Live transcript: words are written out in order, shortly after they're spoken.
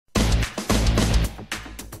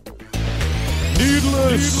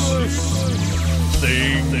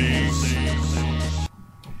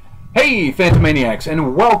Hey, Phantomaniacs,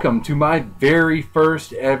 and welcome to my very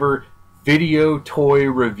first ever video toy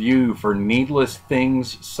review for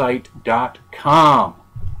needlessthingssite.com.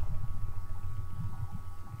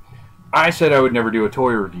 I said I would never do a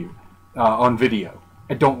toy review on video.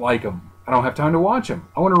 I don't like them. I don't have time to watch them.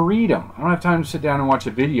 I want to read them. I don't have time to sit down and watch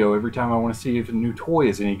a video every time I want to see if a new toy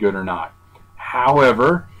is any good or not.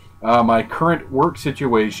 However, my current work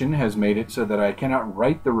situation has made it so that I cannot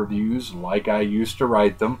write the reviews like I used to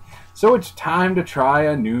write them. So it's time to try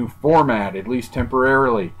a new format, at least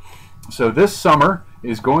temporarily. So this summer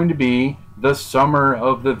is going to be the summer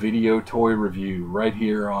of the video toy review right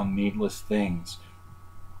here on Needless Things.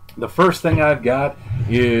 The first thing I've got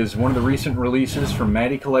is one of the recent releases from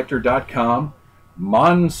MattyCollector.com,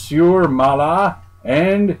 Monsieur Mallah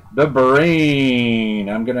and the Brain.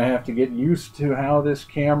 I'm going to have to get used to how this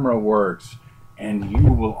camera works, and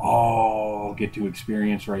you will all get to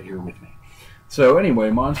experience right here with me. So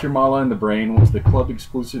anyway, Monsieur Mallah and the Brain was the club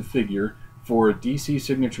exclusive figure for a DC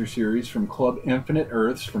Signature Series from Club Infinite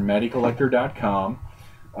Earths from MattyCollector.com.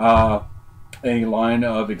 A line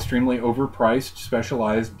of extremely overpriced,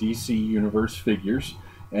 specialized DC Universe figures.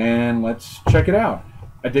 And let's check it out.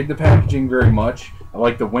 I dig the packaging very much. I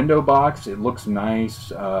like the window box. It looks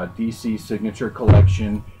nice. DC Signature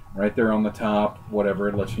Collection right there on the top. Whatever,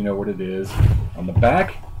 it lets you know what it is. On the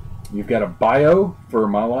back, you've got a bio for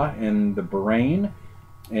Mallah and the Brain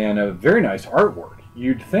and a very nice artwork.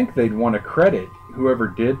 You'd think they'd want to credit whoever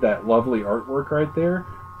did that lovely artwork right there,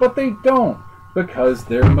 but they don't, because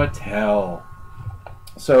they're Mattel.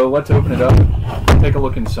 So let's open it up, take a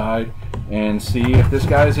look inside, and see if this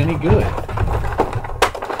guy's any good.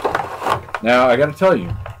 Now, I gotta tell you,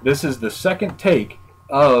 this is the second take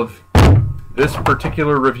of this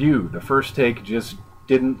particular review. The first take just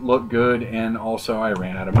didn't look good, and also I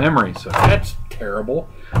ran out of memory, so that's terrible.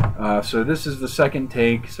 So this is the second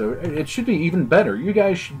take, so it should be even better. You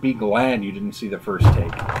guys should be glad you didn't see the first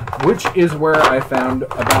take, which is where I found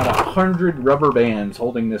about 100 rubber bands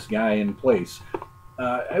holding this guy in place.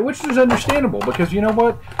 Which is understandable, because you know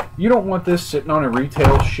what? You don't want this sitting on a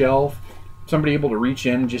retail shelf, somebody able to reach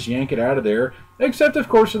in and just yank it out of there, except of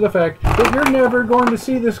course for the fact that you're never going to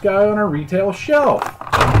see this guy on a retail shelf.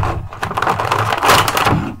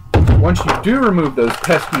 Once you do remove those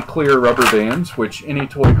pesky clear rubber bands, which any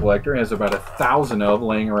toy collector has about 1,000 of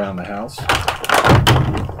laying around the house,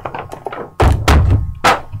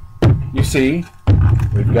 you see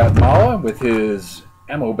we've got Mallah with his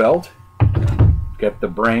ammo belt, got the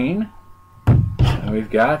Brain, and we've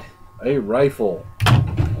got a rifle.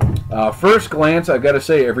 First glance, I've got to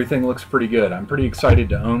say everything looks pretty good. I'm pretty excited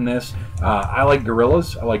to own this. I like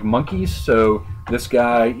gorillas, I like monkeys, so this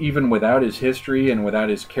guy, even without his history and without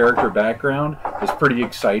his character background, is pretty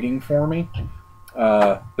exciting for me.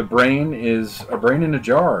 The Brain is a brain in a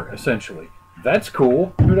jar, essentially. That's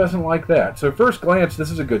cool. Who doesn't like that? So first glance, this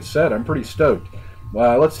is a good set. I'm pretty stoked.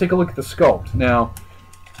 Let's take a look at the sculpt. Now,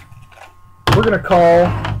 we're going to call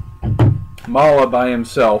Mallah by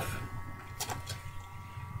himself.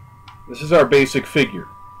 This is our basic figure.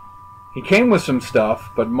 He came with some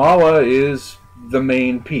stuff, but Mallah is the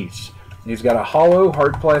main piece. He's got a hollow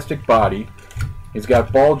hard plastic body. He's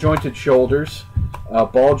got ball-jointed shoulders, a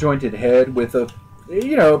ball-jointed head with a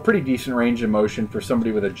pretty decent range of motion for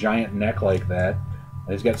somebody with a giant neck like that.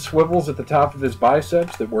 He's got swivels at the top of his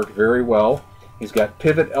biceps that work very well. He's got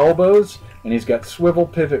pivot elbows, and he's got swivel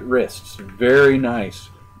pivot wrists. Very nice.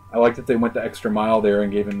 I like that they went the extra mile there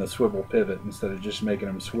and gave him the swivel pivot instead of just making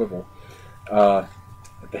him swivel. At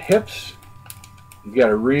the hips, you've got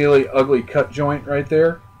a really ugly cut joint right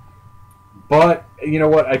there. But, you know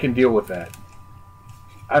what? I can deal with that.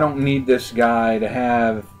 I don't need this guy to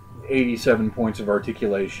have 87 points of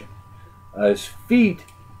articulation. His feet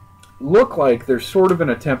look like they're sort of an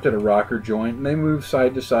attempt at a rocker joint, and they move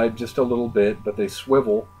side to side just a little bit, but they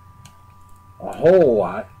swivel a whole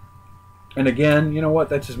lot. And again, you know what?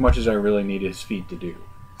 That's as much as I really need his feet to do.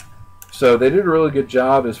 So they did a really good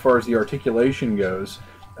job as far as the articulation goes.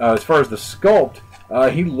 As far as the sculpt,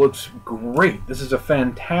 he looks great. This is a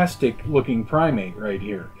fantastic looking primate right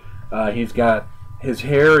here. His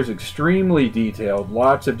hair is extremely detailed,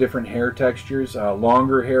 lots of different hair textures,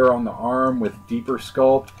 longer hair on the arm with deeper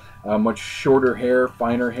sculpt, much shorter hair,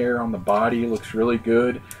 finer hair on the body, looks really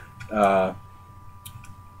good. His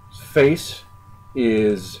face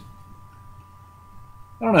is,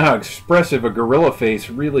 I don't know how expressive a gorilla face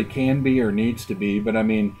really can be or needs to be, but I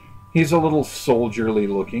mean, he's a little soldierly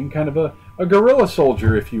looking, kind of a gorilla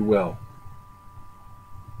soldier, if you will.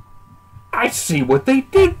 I see what they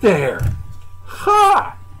did there.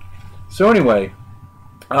 Ha! So anyway,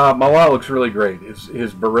 Mallah looks really great.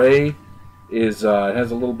 His beret is it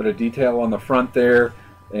has a little bit of detail on the front there,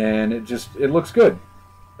 and it looks good.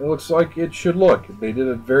 It looks like it should look. They did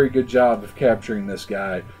a very good job of capturing this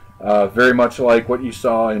guy, very much like what you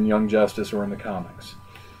saw in Young Justice or in the comics.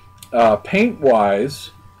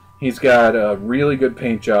 Paint-wise, he's got a really good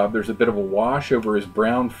paint job. There's a bit of a wash over his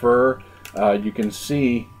brown fur. You can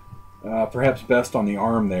see, perhaps best on the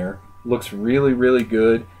arm there. Looks really, really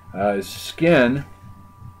good. His skin,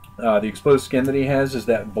 the exposed skin that he has, is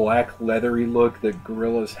that black leathery look that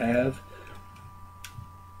gorillas have.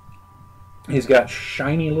 He's got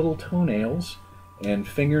shiny little toenails and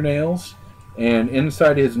fingernails, and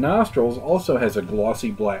inside his nostrils also has a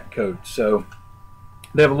glossy black coat. So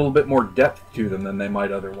they have a little bit more depth to them than they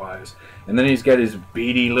might otherwise. And then he's got his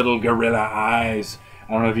beady little gorilla eyes.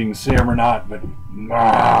 I don't know if you can see them or not, but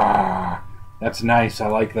that's nice. I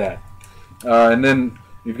like that. And then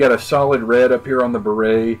you've got a solid red up here on the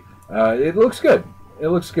beret. It looks good. It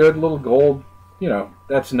looks good. A little gold, you know,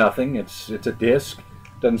 that's nothing. It's a disc.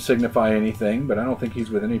 Doesn't signify anything, but I don't think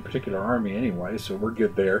he's with any particular army anyway, so we're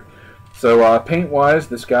good there. So paint-wise,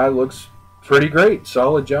 this guy looks pretty great.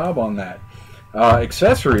 Solid job on that.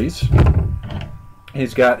 Accessories,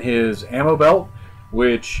 he's got his ammo belt,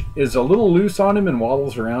 which is a little loose on him and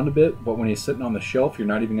wobbles around a bit, but when he's sitting on the shelf, you're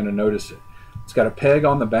not even going to notice it. It's got a peg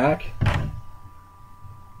on the back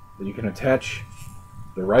that you can attach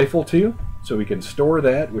the rifle to, so we can store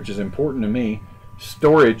that, which is important to me.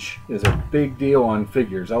 Storage is a big deal on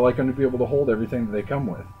figures. I like them to be able to hold everything that they come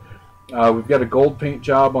with. We've got a gold paint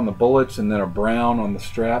job on the bullets and then a brown on the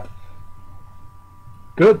strap.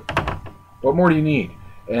 Good. What more do you need?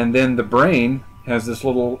 And then the brain has this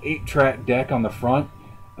little 8-track deck on the front.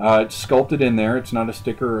 It's sculpted in there. It's not a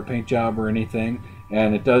sticker or a paint job or anything.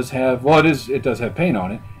 And it does have, well, it does have paint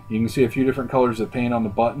on it. You can see a few different colors of paint on the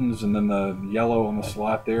buttons and then the yellow on the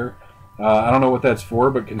slot there. I don't know what that's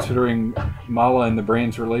for, but considering Mallah and the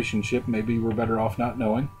brain's relationship, maybe we're better off not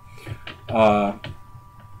knowing.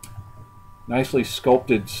 Nicely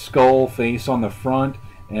sculpted skull face on the front,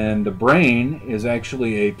 and the brain is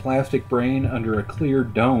actually a plastic brain under a clear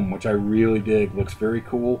dome, which I really dig. Looks very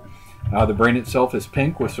cool. The brain itself is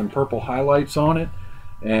pink with some purple highlights on it,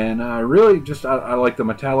 and really just I like the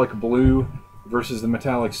metallic blue versus the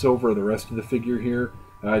metallic silver of the rest of the figure here.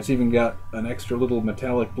 It's even got an extra little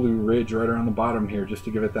metallic blue ridge right around the bottom here just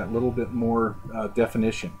to give it that little bit more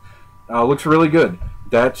definition. Looks really good.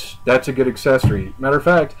 That's a good accessory. Matter of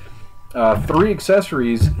fact, 3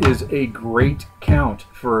 accessories is a great count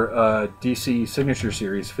for a DC Signature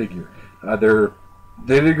Series figure.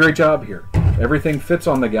 They did a great job here. Everything fits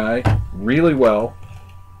on the guy really well.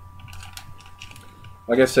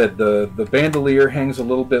 Like I said, the bandolier hangs a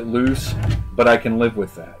little bit loose, but I can live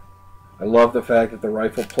with that. I love the fact that the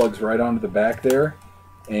rifle plugs right onto the back there,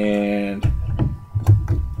 and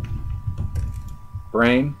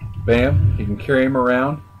brain, bam, you can carry him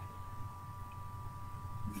around.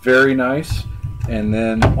 Very nice. And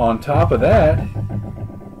then on top of that,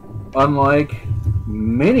 unlike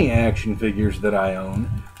many action figures that I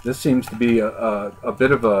own, this seems to be a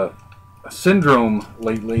bit of a syndrome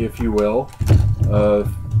lately, if you will,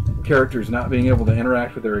 of characters not being able to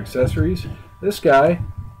interact with their accessories. This guy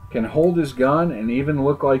can hold his gun and even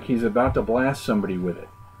look like he's about to blast somebody with it.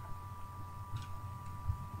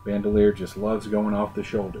 Bandolier just loves going off the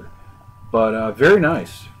shoulder. But very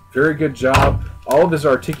nice. Very good job. All of his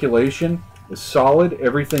articulation is solid.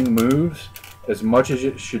 Everything moves as much as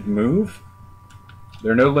it should move.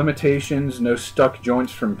 There are no limitations, no stuck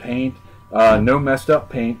joints from paint, no messed up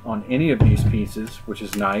paint on any of these pieces, which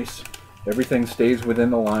is nice. Everything stays within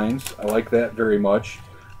the lines. I like that very much.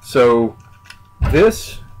 So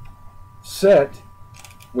this set,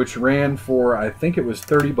 which ran for, I think it was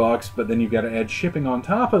 30 bucks, but then you've got to add shipping on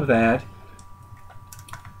top of that.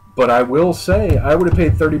 But I will say, I would have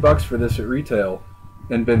paid 30 bucks for this at retail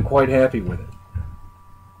and been quite happy with it.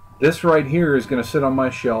 This right here is going to sit on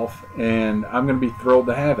my shelf, and I'm going to be thrilled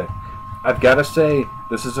to have it. I've got to say,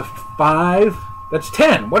 this is a 5. That's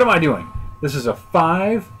 10. What am I doing? This is a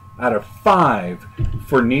 5 out of 5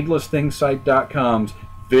 for NeedlessThingsSite.com's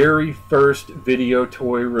very first video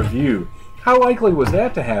toy review. How likely was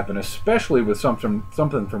that to happen, especially with something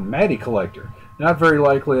from Matty Collector? Not very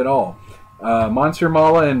likely at all. Monsieur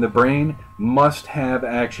Mallah and the Brain must-have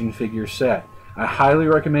action figure set. I highly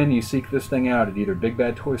recommend you seek this thing out at either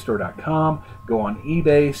BigBadToyStore.com, go on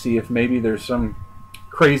eBay, see if maybe there's some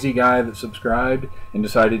crazy guy that subscribed and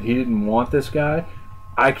decided he didn't want this guy.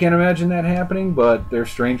 I can't imagine that happening, but there's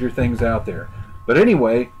stranger things out there. But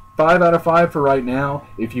anyway, 5 out of 5 for right now.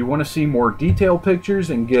 If you want to see more detailed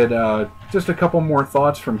pictures and get just a couple more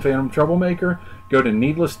thoughts from Phantom Troublemaker, go to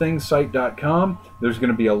needlessthingssite.com. There's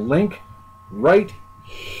going to be a link right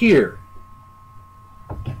here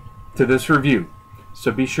to this review.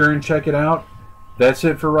 So be sure and check it out. That's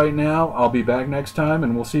it for right now. I'll be back next time,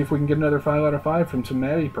 and we'll see if we can get another 5 out of 5 from some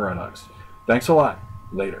Maddie products. Thanks a lot.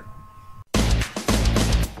 Later.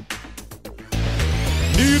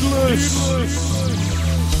 Needless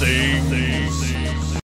things.